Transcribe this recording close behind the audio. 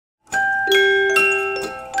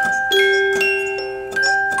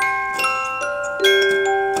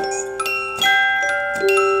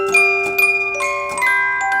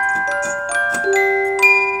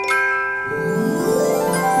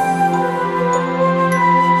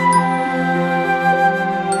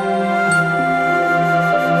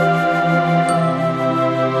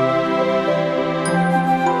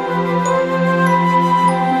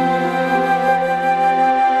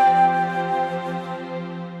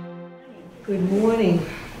Good morning.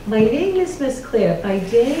 My name is Miss Claire. By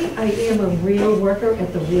day, I am a real worker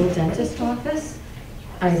at the real dentist office.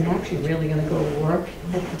 I'm actually really going to go to work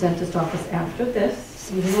at the dentist office after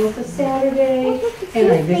this, even though it's a Saturday.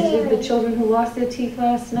 And I visited the children who lost their teeth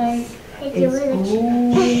last night. It's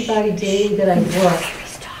only by day that I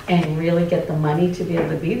work and really get the money to be able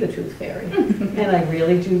to be the tooth fairy. And I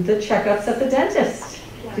really do the checkups at the dentist.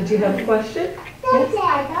 Did you have a question? Yes?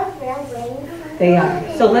 They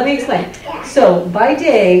are. So let me explain. So by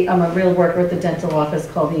day, I'm a real worker at the dental office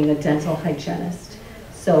called being a dental hygienist.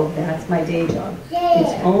 So that's my day job.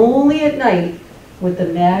 It's only at night with the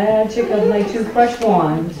magic of my toothbrush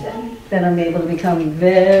wand that I'm able to become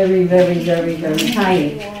very, very, very, very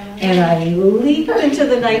tiny. And I leap into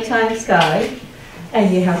the nighttime sky.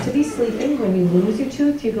 And you have to be sleeping. When you lose your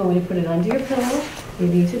tooth, you go and you put it under your pillow. You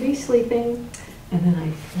need to be sleeping. And then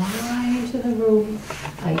I fly into the room.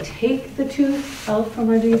 I take the tooth out from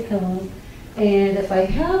under your pillow. And if I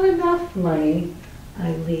have enough money,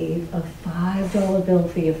 I leave a $5 bill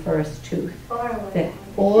for your first tooth.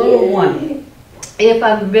 Or a one. If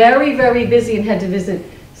I'm very, very busy and had to visit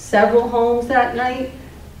several homes that night,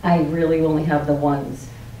 I really only have the ones.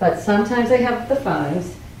 But sometimes I have the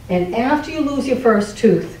fives. And after you lose your first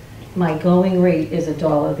tooth, my going rate is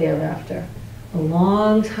 $1 thereafter. A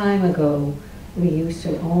long time ago, we used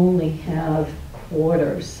to only have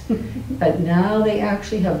quarters, but now they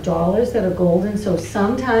actually have dollars that are golden. So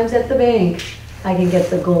sometimes at the bank, I can get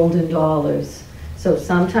the golden dollars. So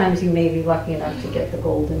sometimes you may be lucky enough to get the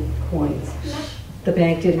golden coins. The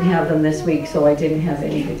bank didn't have them this week, so I didn't have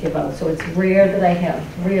any to give out. So it's rare that I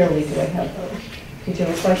have, rarely do I have those. Did you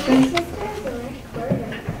have a question?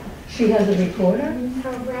 She has a recorder?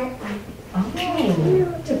 Oh,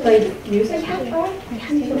 to play music?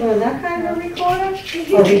 To learn that kind of a recorder?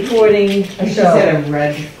 Or recording a show? She said a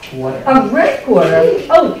red quarter. A red quarter?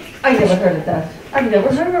 Oh, I never heard of that. I've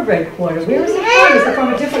never heard of a red quarter. Where is it from? Is it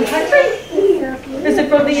from a different country? Is it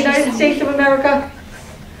from the United States of America?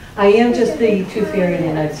 I am just the tooth fairy in the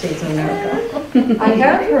United States of America. I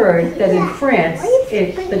have heard that in France,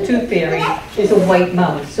 the tooth fairy is a white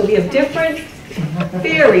mouse. So we have different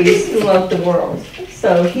fairies throughout the world.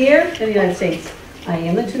 So here in the United States, I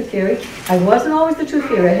am the tooth fairy. I wasn't always the tooth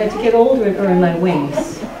fairy. I had to get older and earn my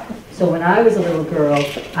wings. So when I was a little girl,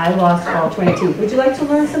 I lost all 20 teeth. Would you like to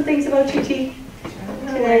learn some things about your teeth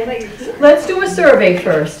today? Let's do a survey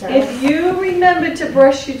first. If you remembered to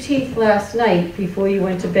brush your teeth last night before you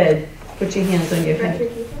went to bed, put your hands on your head.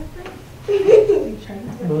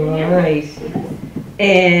 All right.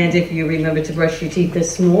 And if you remembered to brush your teeth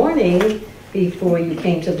this morning before you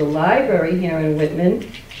came to the library here in Whitman,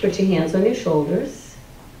 put your hands on your shoulders.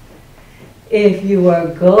 If you are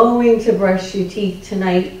going to brush your teeth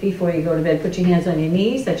tonight before you go to bed, put your hands on your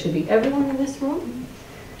knees. That should be everyone in this room.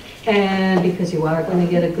 And because you are going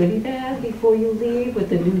to get a goodie bag before you leave with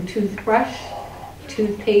the new toothbrush,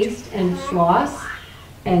 toothpaste, and floss.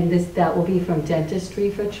 And that will be from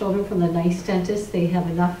Dentistry for Children, from the nice dentist. They have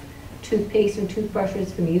enough toothpaste and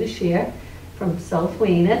toothbrushes for me to share from South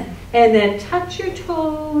Waynett. And then touch your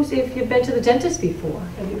toes if you've been to the dentist before.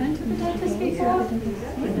 Have you been to the dentist before?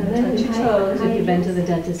 Touch your toes if you've been to the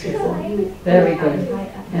dentist before. Very good.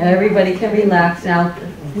 Everybody can relax now.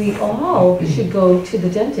 We all should go to the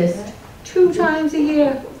dentist 2 times a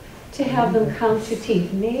year to have them count your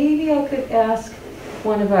teeth. Maybe I could ask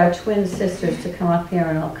one of our twin sisters to come up here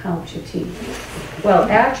and I'll count your teeth. Well,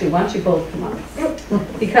 actually, why don't you both come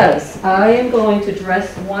up? Because I am going to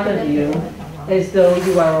dress one of you as though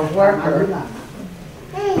you are a worker,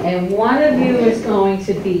 and one of you is going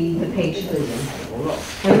to be the patient.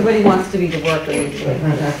 Everybody wants to be the worker usually.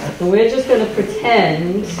 So we're just going to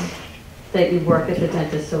pretend that you work at the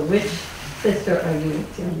dentist. So which sister are you,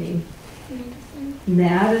 Cindy?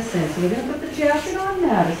 Madison. So we're going to put the jacket on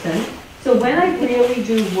Madison. So when I really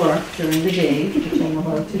do work during the day, which I'm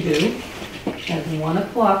allowed to do, at 1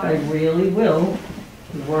 o'clock I really will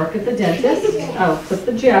work at the dentist. I'll put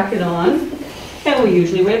the jacket on, and we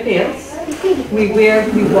usually wear pants. We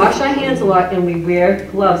wash our hands a lot, and we wear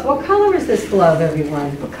gloves. What color is this glove,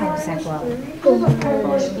 everyone? What color is that glove?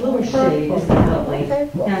 Bluish shade. Isn't that lovely?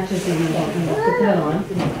 Matches the uniform. Put that on.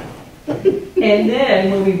 And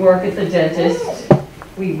then when we work at the dentist,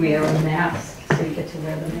 we wear a mask. So you get to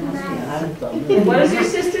wear the mask. And what is your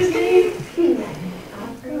sister's name?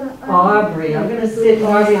 Aubrey. I'm going to sit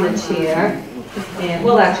Aubrey in the chair. And,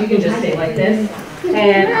 well, actually, you can just stay like this.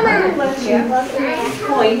 And I'm going to let you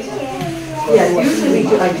point. Yeah, usually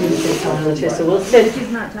I do sit on the chair. So we'll sit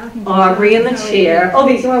Aubrey in the chair. Oh,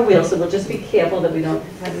 these are our wheels, so we'll just be careful that we don't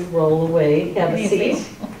roll away. Have a seat.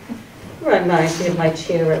 Reminds me of my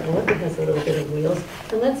chair at work. It has a little bit of wheels.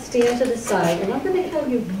 And let's stand to the side. And I'm going to have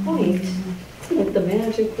you point with the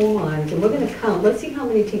magic wand. And we're going to count. Let's see how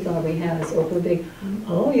many teeth Aubrey has. Open big.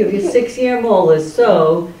 Oh, you have your 6-year molars.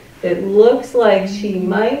 So it looks like she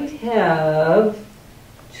might have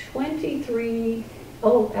 23.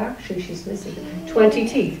 Oh, actually, she's missing 20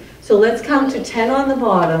 teeth. So let's count to 10 on the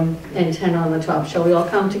bottom and 10 on the top. Shall we all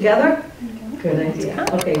count together? Good idea.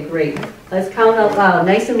 Okay, great. Let's count out loud.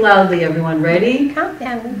 Nice and loudly, everyone. Ready? Count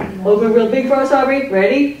down. Open real big for us, Aubrey.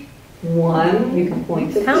 Ready? 1. You can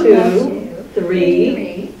point to 2,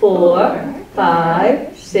 3, 4,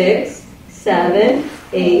 5, 6, 7,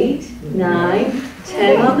 8, 9,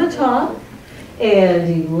 10 on the top.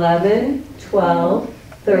 And 11, 12,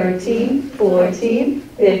 13, 14,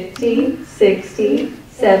 15, 16,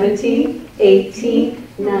 17, 18,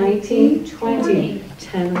 19, 20.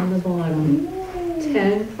 10 on the bottom.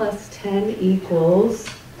 10 plus 10 equals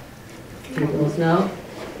no.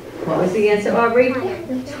 What was the answer, Aubrey?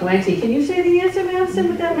 20. Can you say the answer, Madison,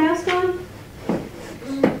 with that mask on?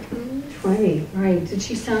 20. Right. Did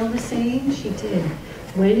she sound the same? She did.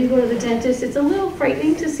 When you go to the dentist, it's a little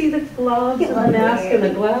frightening to see the gloves and the mask and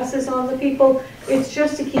the glasses on the people. It's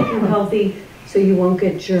just to keep you healthy so you won't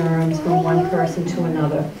get germs from one person to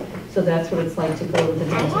another. So that's what it's like to go to the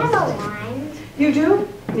dentist. You do?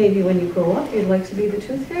 Maybe when you grow up, you'd like to be the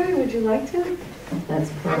tooth fairy. Would you like to? That's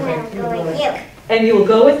perfect. And you will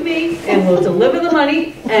go with me, and we'll deliver the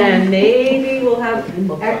money, and maybe we'll have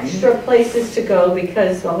extra places to go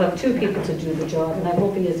because I'll have 2 people to do the job, and I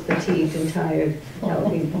won't be as fatigued and tired. That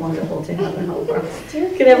would be wonderful to have a helper.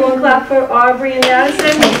 Can everyone clap for Aubrey and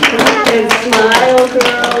Madison? And smile,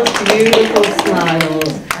 girls. Beautiful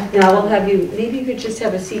smiles. Now we'll have you, maybe you could just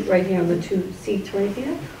have a seat right here on the 2 seats right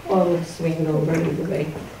here, or we'll swing it over either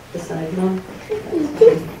way. Beside Mom.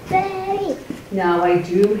 Now I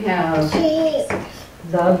do have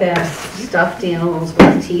the best stuffed animals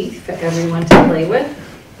with teeth for everyone to play with.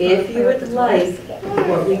 If you would like,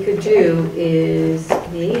 what we could do is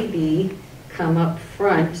maybe come up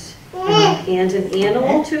front and I'll hand an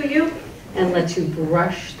animal to you and let you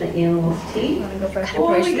brush the animal's teeth.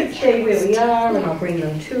 Or we could stay where we are and I'll bring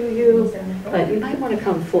them to you. But you might want to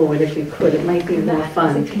come forward if you could. It might be more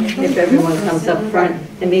fun if everyone comes up front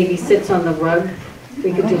and maybe sits on the rug.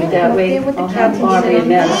 We could do it that way. I'll have Aubrey and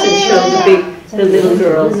Madison show the little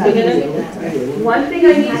girls. One thing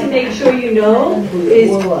I need to make sure you know is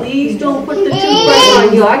please don't put the toothbrush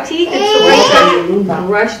on your teeth. It's the right time.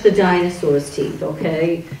 Brush the dinosaur's teeth,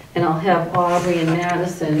 okay? And I'll have Aubrey and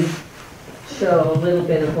Madison show a little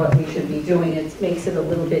bit of what we should be doing. It makes it a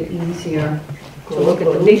little bit easier to look at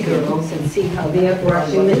the big girls and see how they're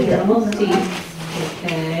brushing the animal's teeth.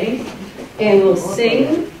 Okay? And we'll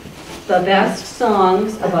sing the best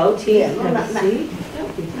songs about teeth. Have a seat.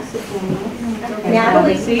 Have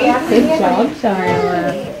a seat. Good job,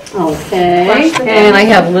 Charlotte. Okay. And I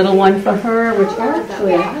have a little one for her, which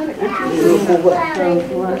actually I had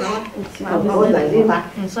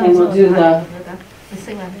and we'll do a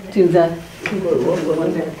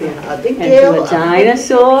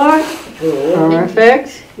dinosaur.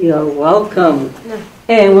 Perfect. You're welcome.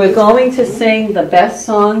 And we're going to sing the best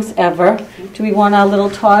songs ever. Do we want our little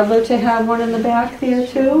toddler to have one in the back there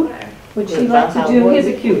too? Would she like to do? Here's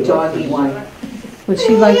a cute doggy one. Would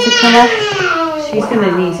she like to come up? She's going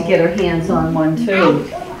to need to get her hands on one too.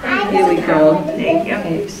 Here we go. Thank you.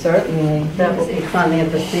 Okay, certainly. That will be fun. They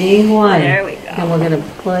have the same one. There we go. And we're going to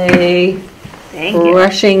play Thank you.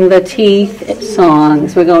 brushing the teeth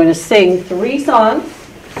songs. We're going to sing 3 songs.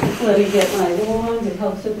 Let me get my wand. It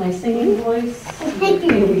helps with my singing voice.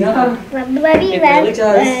 Here we are. It really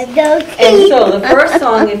does. And so the first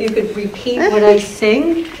song, if you could repeat what I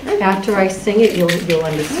sing, after I sing it, you'll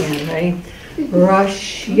understand, right?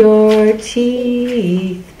 Brush your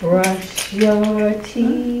teeth, brush your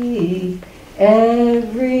teeth,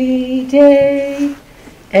 every day,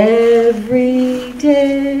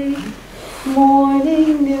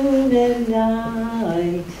 morning, noon, and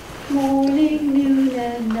night, morning, noon,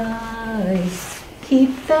 and night.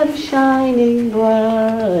 Keep them shining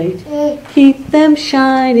bright, keep them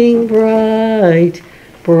shining bright.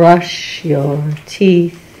 Brush your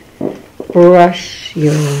teeth, brush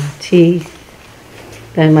your teeth.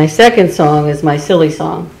 Then my second song is my silly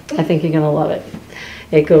song. I think you're going to love it.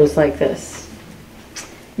 It goes like this.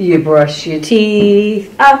 You brush your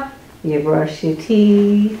teeth up, you brush your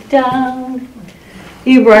teeth down.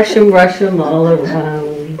 You brush them all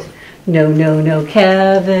around. No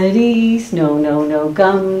cavities, no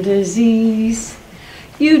gum disease.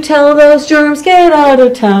 You tell those germs get out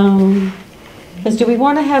of town. Because do we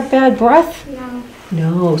want to have bad breath? No.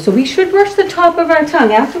 No, so we should brush the top of our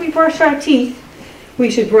tongue. After we brush our teeth, we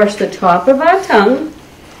should brush the top of our tongue.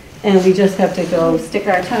 And we just have to go, stick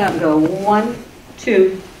our tongue out and go 1,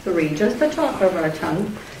 2, 3, just the top of our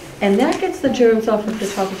tongue. And that gets the germs off of the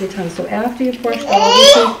top of your tongue. So after you've brushed all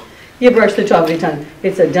of your teeth, you brush the top of your tongue.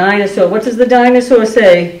 It's a dinosaur. What does the dinosaur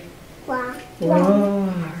say?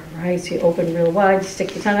 Roar. Right, so you open real wide,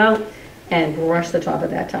 stick your tongue out, and brush the top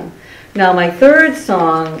of that tongue. Now my third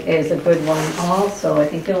song is a good one also. I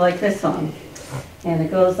think you'll like this song. And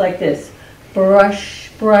it goes like this.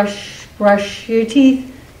 Brush, brush, brush your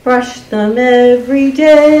teeth. Brush them every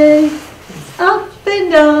day. Up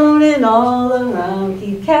and down and all around.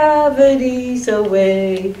 Keep cavities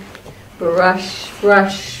away. Brush,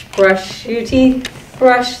 brush, brush your teeth.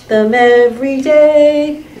 Brush them every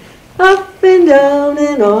day. Up and down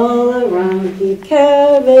and all around, keep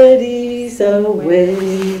cavities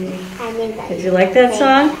away. Did you like that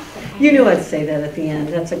song? You knew I'd say that at the end.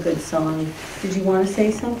 That's a good song. Did you want to say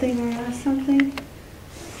something or ask something?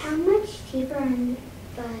 How much teeth are on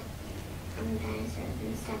the dinosaurs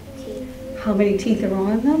and stuff teeth? How many teeth are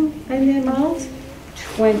on them in their mouths?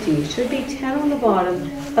 20. Should be 10 on the bottom,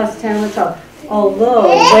 plus 10 on the top. Although,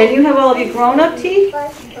 when you have all of your grown-up teeth,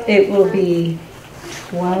 it will be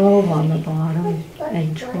 12 on the bottom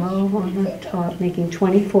and 12 on the top, making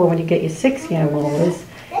 24 when you get your 6-year molars.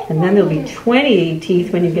 And then there'll be 20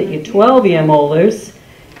 teeth when you get your 12-year molars.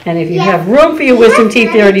 And if you have room for your wisdom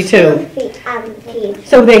teeth, 32.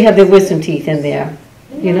 So they have their wisdom teeth in there.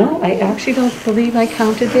 You know, I actually don't believe I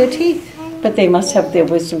counted their teeth, but they must have their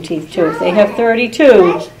wisdom teeth too. If they have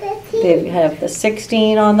 32, they have the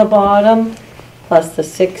 16 on the bottom plus the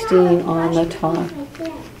 16 on the top.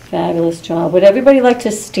 Fabulous job. Would everybody like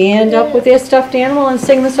to stand up with their stuffed animal and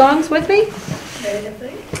sing the songs with me?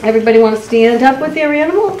 Everybody want to stand up with their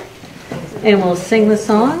animal? And we'll sing the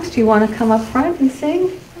songs. Do you want to come up front and sing?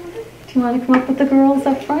 Do you want to come up with the girls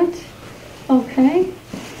up front? Okay.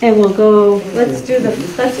 And we'll go, let's do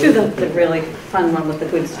the really fun one with the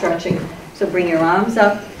good stretching. So bring your arms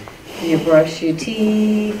up. You brush your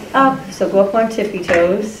teeth up. So go up on tippy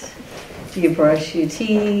toes. You brush your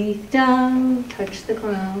teeth down, touch the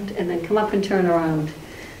ground, and then come up and turn around.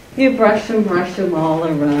 You brush them all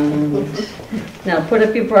around. Now put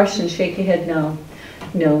up your brush and shake your head no.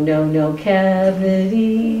 No, no, no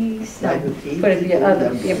cavities. Now put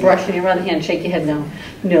up your brush in your other hand, shake your head no.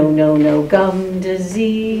 No, no, no gum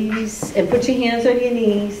disease. And put your hands on your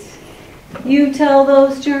knees. You tell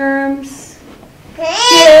those germs.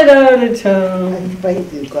 Get out of town.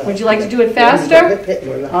 Would you like to do it faster?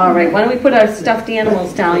 All right, why don't we put our stuffed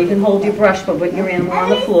animals down? You can hold your brush, but put your animal on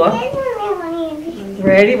the floor.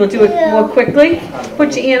 Ready? We'll do it more quickly.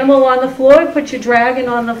 Put your animal on the floor, put your dragon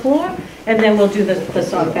on the floor, and then we'll do the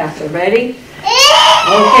song faster. Ready?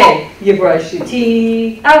 Okay, you brush your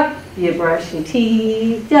teeth up, you brush your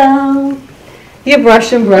teeth down. You brush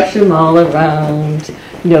them all around.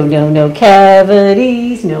 No, no, no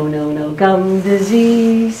cavities. No, no, no gum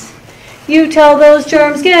disease. You tell those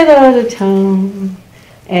germs, get out of town.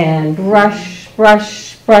 And brush,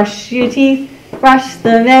 brush, brush your teeth. Brush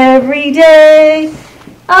them every day.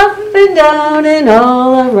 Up and down and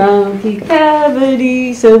all around. Keep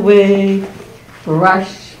cavities away.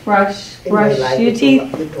 Brush, brush, brush your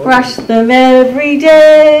teeth. Brush them every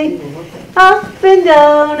day. Up and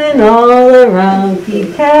down and all around,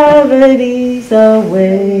 keep cavities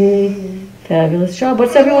away. Fabulous job.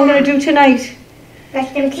 What's everyone going to do tonight?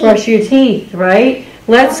 Brush your teeth, right?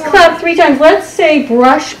 Let's clap 3 times. Let's say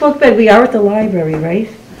brush book bed. We are at the library, right?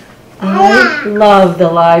 I love the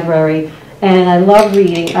library and I love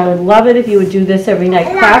reading. I would love it if you would do this every night.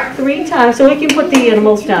 Clap 3 times so we can put the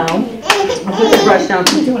animals down. I'll put the brush down.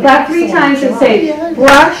 Clap 3 times and say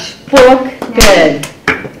brush book bed.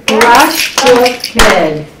 Brush, book,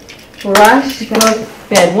 bed. Brush, book,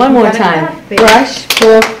 bed. One more time. Brush,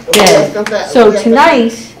 book, bed. So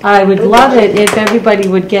tonight, I would love it if everybody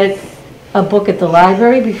would get a book at the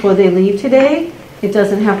library before they leave today. It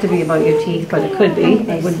doesn't have to be about your teeth, but it could be.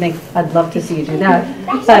 I'd love to see you do that.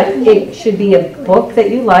 But it should be a book that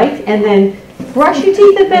you like. And then brush your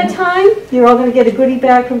teeth at bedtime. You're all going to get a goodie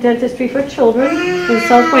bag from Dentistry for Children in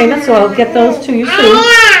South Weymouth, so I'll get those to you soon.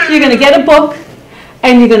 So you're going to get a book.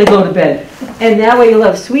 And you're going to go to bed. And that way you'll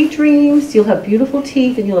have sweet dreams, you'll have beautiful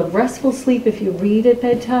teeth, and you'll have restful sleep if you read at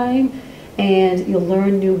bedtime, and you'll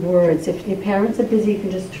learn new words. If your parents are busy, you can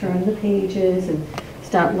just turn the pages and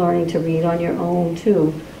start learning to read on your own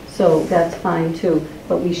too. So that's fine too.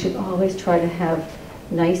 But we should always try to have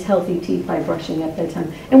nice, healthy teeth by brushing at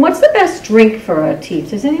bedtime. And what's the best drink for our teeth?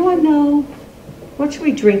 Does anyone know? What should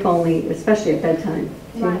we drink only, especially at bedtime?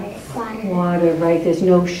 Water. Water, right? There's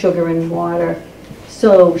no sugar in water.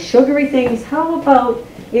 So sugary things, how about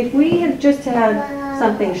if we had just had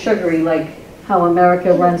something sugary, like how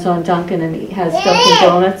America runs on Dunkin' and has Dunkin'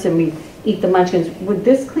 Donuts and we eat the munchkins, would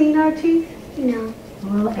this clean our teeth? No.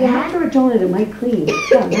 Well, after a donut, it might clean.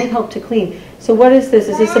 Yeah, it might help to clean. So what is this?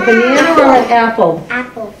 Is this a banana or an apple?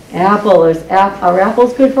 Apple. Apple. Are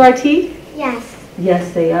apples good for our teeth? Yes.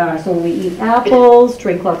 Yes, they are. So when we eat apples,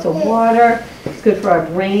 drink lots of water, it's good for our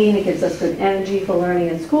brain. It gives us good energy for learning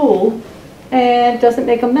in school and doesn't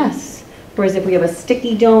make a mess. Whereas if we have a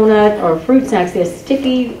sticky donut or fruit snacks, they're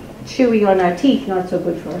sticky, chewy on our teeth, not so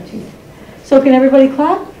good for our teeth. So can everybody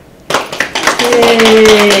clap?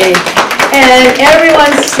 Yay! And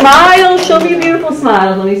everyone smile. Show me beautiful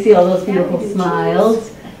smiles. Let me see all those beautiful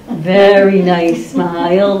smiles. Very nice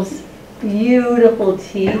smiles. Beautiful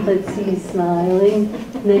teeth. Let's see, smiling.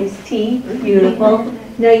 Nice teeth. Beautiful.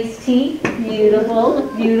 Nice teeth.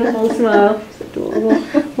 Beautiful. Beautiful smile. Adorable.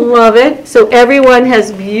 Love it. So everyone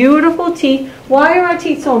has beautiful teeth. Why are our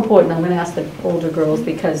teeth so important? I'm going to ask the older girls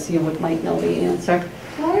because you might know the answer.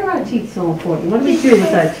 Why are our teeth so important? What do we do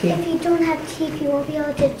with our teeth? If you don't have teeth, you won't be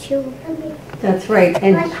able to chew. That's right.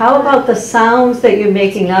 And how about the sounds that you're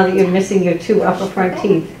making now that you're missing your two upper front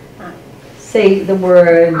teeth? Say the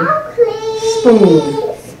word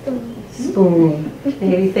spoon. Spoon.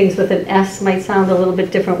 Maybe things with an S might sound a little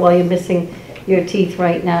bit different while you're missing your teeth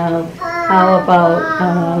right now. How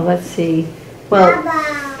about, let's see. Well,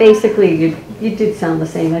 basically you did sound the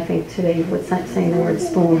same, I think, today with saying the word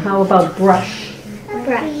spoon. How about brush?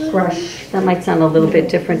 Brush. That might sound a little bit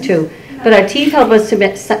different too. But our teeth help us to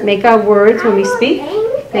make our words when we speak.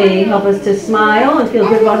 They help us to smile and feel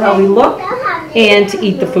good about how we look and to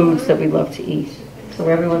eat the foods that we love to eat. So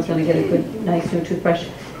everyone's going to get a good, nice new toothbrush.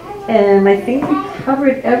 And I think we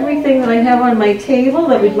covered everything that I have on my table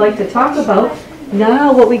that we'd like to talk about.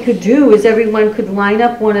 Now what we could do is everyone could line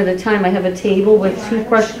up one at a time. I have a table with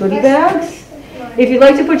toothbrush goodie bags. If you'd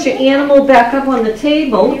like to put your animal back up on the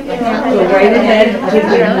table, go right ahead. I'll give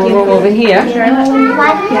you more room over here.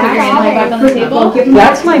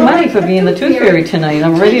 That's my money for being the tooth fairy tonight.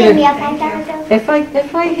 I'm ready to. If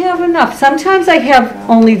I have enough. Sometimes I have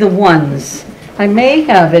only the ones. I may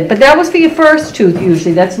have it, but that was for your first tooth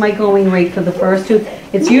usually. That's my going rate for the first tooth.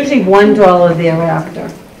 It's usually $1 thereafter.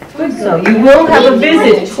 So you will have a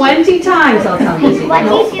visit 20 times. I'll come visit. What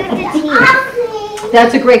do you do with the teeth?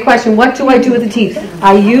 That's a great question. What do I do with the teeth?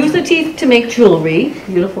 I use the teeth to make jewelry,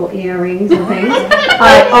 beautiful earrings and things.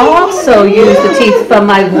 I also use the teeth for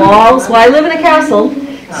my walls. Well, I live in a castle,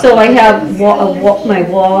 so I have my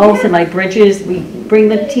walls and my bridges. We bring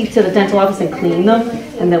the teeth to the dental office and clean them,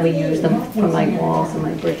 and then we use them for my walls and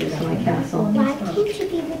my bridges for my castle. Why can't you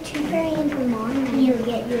be the tooth fairy in Vermont and you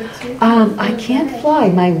get your teeth? I can't fly.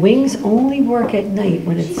 My wings only work at night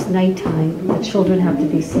when it's nighttime. The children have to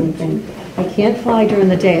be sleeping. I can't fly during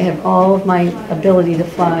the day. I have all of my ability to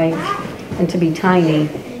fly and to be tiny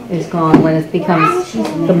is gone when it becomes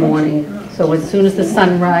the morning. So as soon as the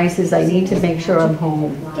sun rises, I need to make sure I'm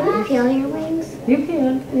home. Can you feel your wings? You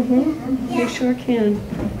can. You sure can.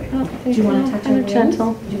 Oh, do you want to touch it?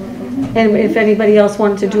 Gentle. And if anybody else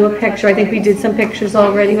wanted to do a picture, I think we did some pictures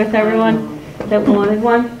already with everyone that wanted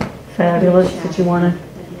one. Fabulous. Did you want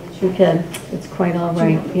to? You can. It's quite all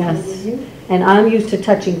right. Yes. And I'm used to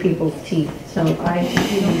touching people's teeth, so I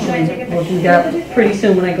usually will do that pretty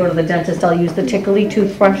soon when I go to the dentist. I'll use the tickly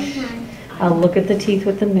toothbrush. I'll look at the teeth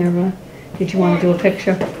with the mirror. Did you want to do a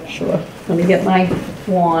picture? Sure. Let me get my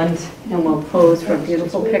wand and we'll pose for a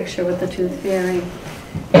beautiful picture with the tooth fairy.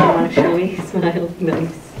 You want to show me? Smile.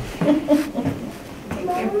 Nice.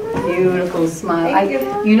 Beautiful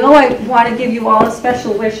smile. You know I want to give you all a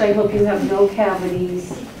special wish. I hope you have no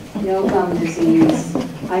cavities, no gum disease.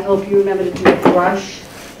 I hope you remember to do brush,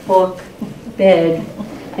 book, bed,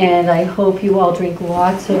 and I hope you all drink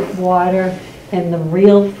lots of water and the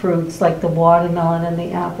real fruits like the watermelon and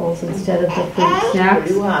the apples instead of the fruit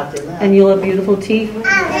snacks. And you'll have beautiful teeth your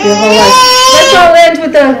whole life. Let's all end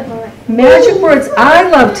with the magic words. I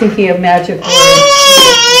love to hear magic words.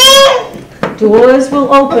 Doors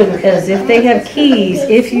will open as if they have keys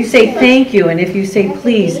if you say thank you and if you say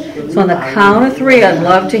please. So on the count of 3, I'd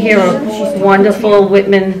love to hear a wonderful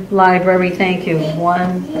Whitman Library thank you.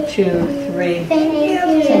 1, 2, 3. Thank you.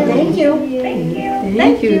 Thank you.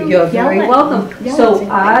 Thank you. You're very welcome. So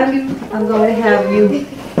I'm going to have you,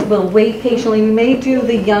 we'll wait patiently. We may do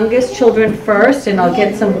the youngest children first, and I'll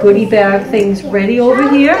get some goodie bag things ready over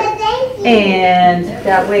here. And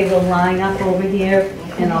that way we'll line up over here.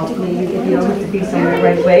 And I'll maybe, if you don't have to be somewhere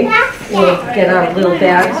right away, we'll get our little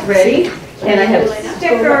bags ready. And I have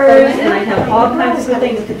stickers, and I have all kinds of good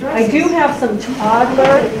things. I do have some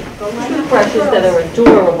toddler toothbrushes that are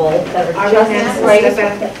adorable, that are just right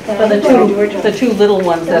for the two little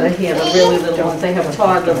ones that are here, the really little ones. They have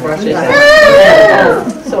toddler brushes.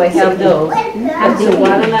 And, so I have those. And so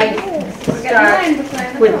why don't I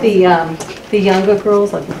start with the younger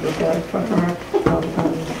girls? I'll give you a bag for her.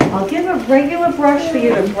 I'll give a regular brush for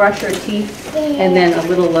you to brush her teeth, and then a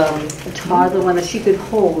little toddler one that she could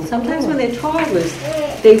hold. Sometimes when they're toddlers,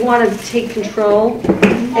 they want to take control,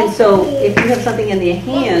 and so if you have something in their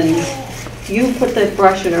hands, you put the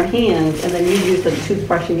brush in her hand, and then you use the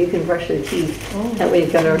toothbrush and you can brush her teeth. That way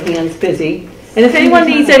you've got her hands busy. And if anyone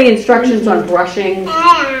needs any instructions on brushing, we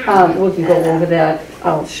can go over that.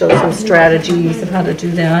 I'll show some strategies of how to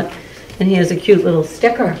do that. And here's a cute little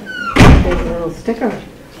sticker. There's a little sticker.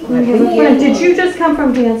 Did you just come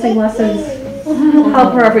from dancing lessons?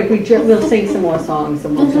 How perfect. We'll sing some more songs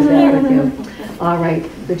and we'll do that with you. All right.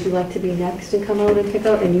 Would you like to be next and come out and pick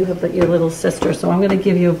out? And you have your little sister. So I'm going to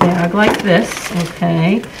give you a bag like this,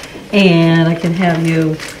 okay? And I can have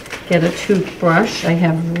you get a toothbrush. I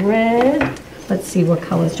have red. Let's see, what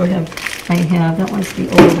colors do I have? I have, that one's the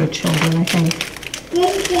older children, I think.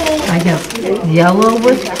 I have yellow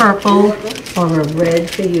with purple or a red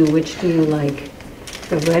for you. Which do you like?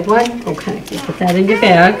 The red one? Okay, you put that in your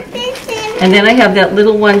bag. And then I have that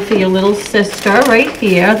little one for your little sister right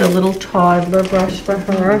here, the little toddler brush for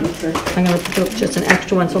her. I'm going to put just an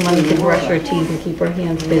extra one so Mommy can brush her teeth and keep her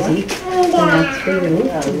hands busy. And that's for you.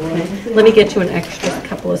 Okay. Let me get you an extra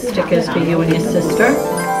couple of stickers for you and your sister.